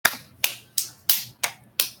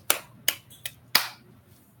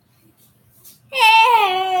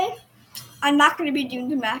I'm not going to be doing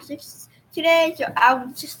gymnastics today, so I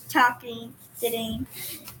was just talking, sitting,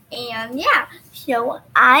 and yeah. So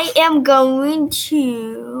I am going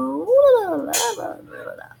to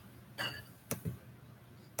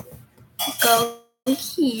go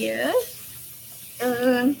here.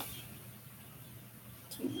 To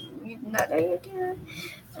another area,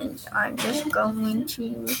 and I'm just going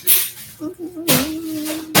to.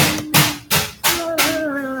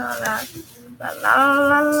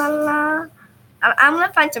 I'm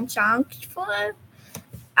gonna find some songs for it.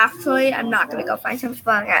 Actually, I'm not gonna go find some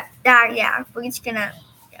fun. Yeah, we're just gonna.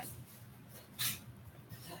 Yeah.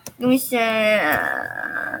 Let me say.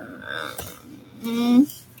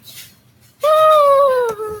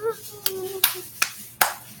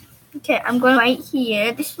 Okay, I'm going right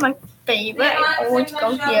here. This is my favorite. I always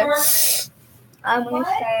go here. I'm gonna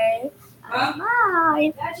say.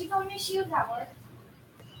 Hi.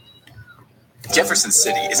 Jefferson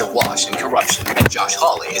City is awash in corruption, and Josh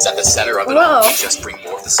Hawley is at the center of it all. We just bring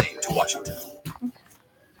more of the same to Washington.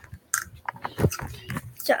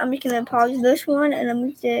 So I'm just gonna pause this one, and I'm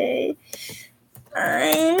gonna say,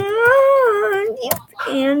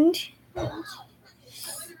 and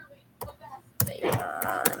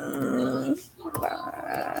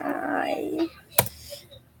bye.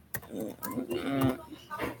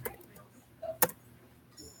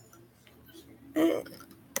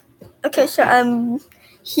 Okay, so I'm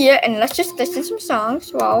here, and let's just listen to some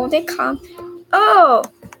songs while they come. Oh,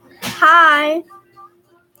 hi.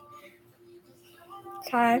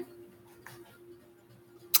 Hi.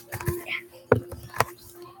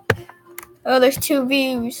 Oh, there's 2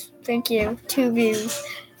 views. Thank you. 2 views.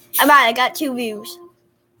 I got 2 views.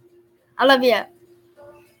 I love you. I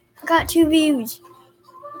got 2 views.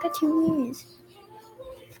 I got 2 views.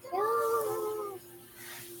 Oh.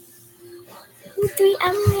 2, 3,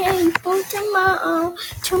 I'm ready for tomorrow.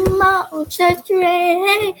 Tomorrow's just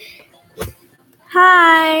ready.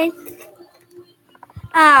 Hi.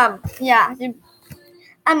 Yeah.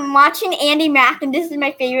 I'm watching Andy Mack, and this is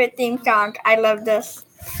my favorite theme song. I love this.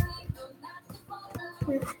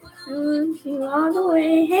 All the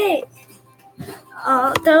way, hey.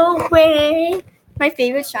 All the way. My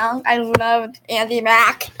favorite song. I loved Andy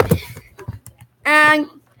Mack. And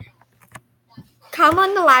come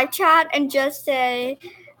on the live chat and just say,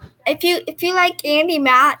 if you like Andy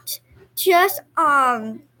Mack, just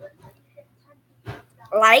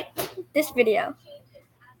like this video.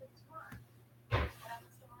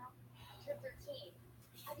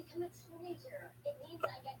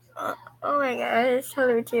 Oh my god, it's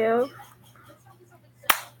so too.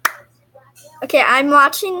 Okay, I'm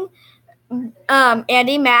watching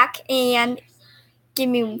Andy Mack, and give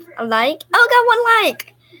me a like. Oh, I got 1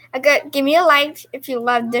 like. Give me a like if you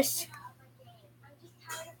love this.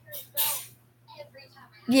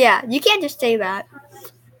 Yeah, you can't just say that.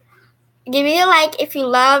 Give me a like if you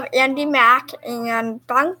love Andy Mack and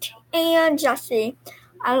Bunked and Jesse.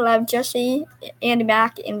 I love Jesse, Andy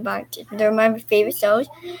Mack, and Bunked. They're my favorite shows,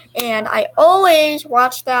 and I always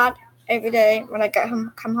watch that every day when I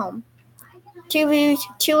come home. 2 views,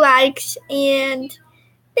 2 likes, and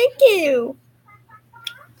thank you.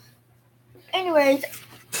 Anyways,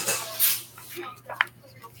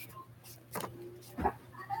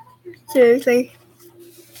 seriously.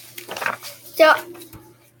 So,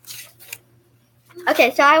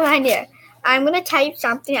 okay, so I have an idea. I'm gonna type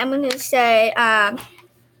something. I'm gonna say, I'm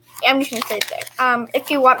just gonna say this.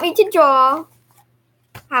 If you want me to draw,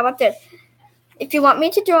 how about this? If you want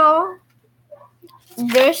me to draw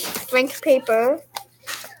this blank paper,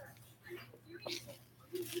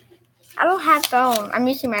 I don't have phone. I'm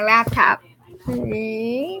using my laptop. I'm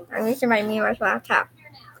using my mirror's laptop.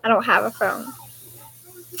 I don't have a phone.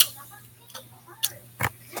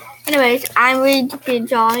 Anyways, I'm going to be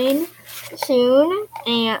drawing soon,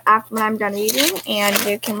 and after when I'm done eating, and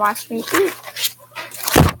you can watch me eat.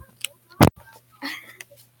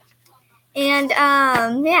 And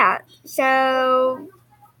yeah, so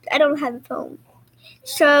I don't have a phone.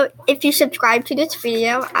 So if you subscribe to this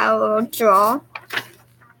video, I will draw,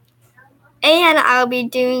 and I'll be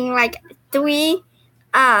doing like three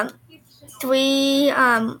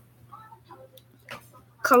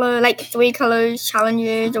colors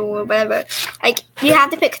challenges or whatever. Like you have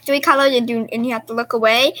to pick 3 colors and you have to look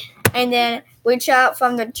away and then reach out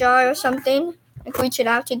from the jar or something. Like reach it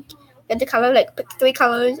out to get the color. Like pick 3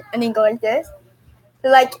 colors and then go like this. So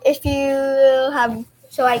like if you have,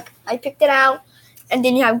 so like I picked it out and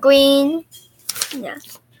then you have green, yeah,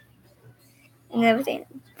 and everything.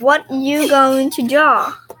 What are you going to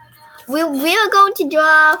draw? We're going to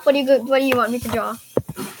draw. What do you want me to draw?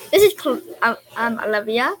 This is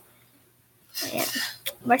Olivia. Yeah.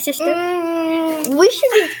 My sister.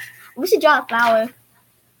 We should draw a flower.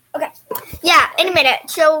 Okay. Yeah, in a minute.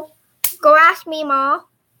 So go ask Mima.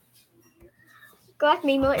 Go ask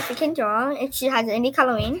Mima if she can draw, if she has any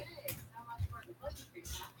coloring.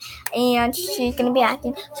 And she's gonna be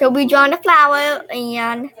acting. So we drawing a flower,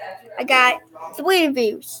 and I got 3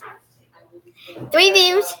 views. 3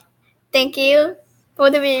 views. Thank you for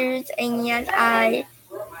the views, and I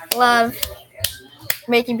love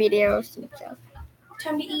making videos and stuff.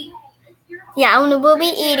 Time to eat. Yeah, we'll be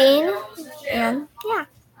eating, and yeah.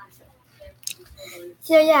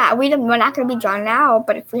 So yeah, we're not gonna be drawing now,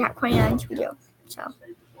 but if we have crayons, we do. So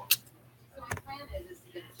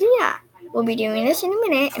yeah, we'll be doing this in a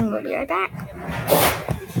minute, and we'll be right back.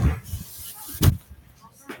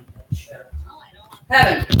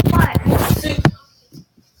 Heaven. What? Soup.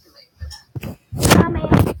 Come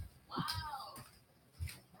in.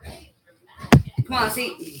 Come on, let's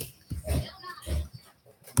eat.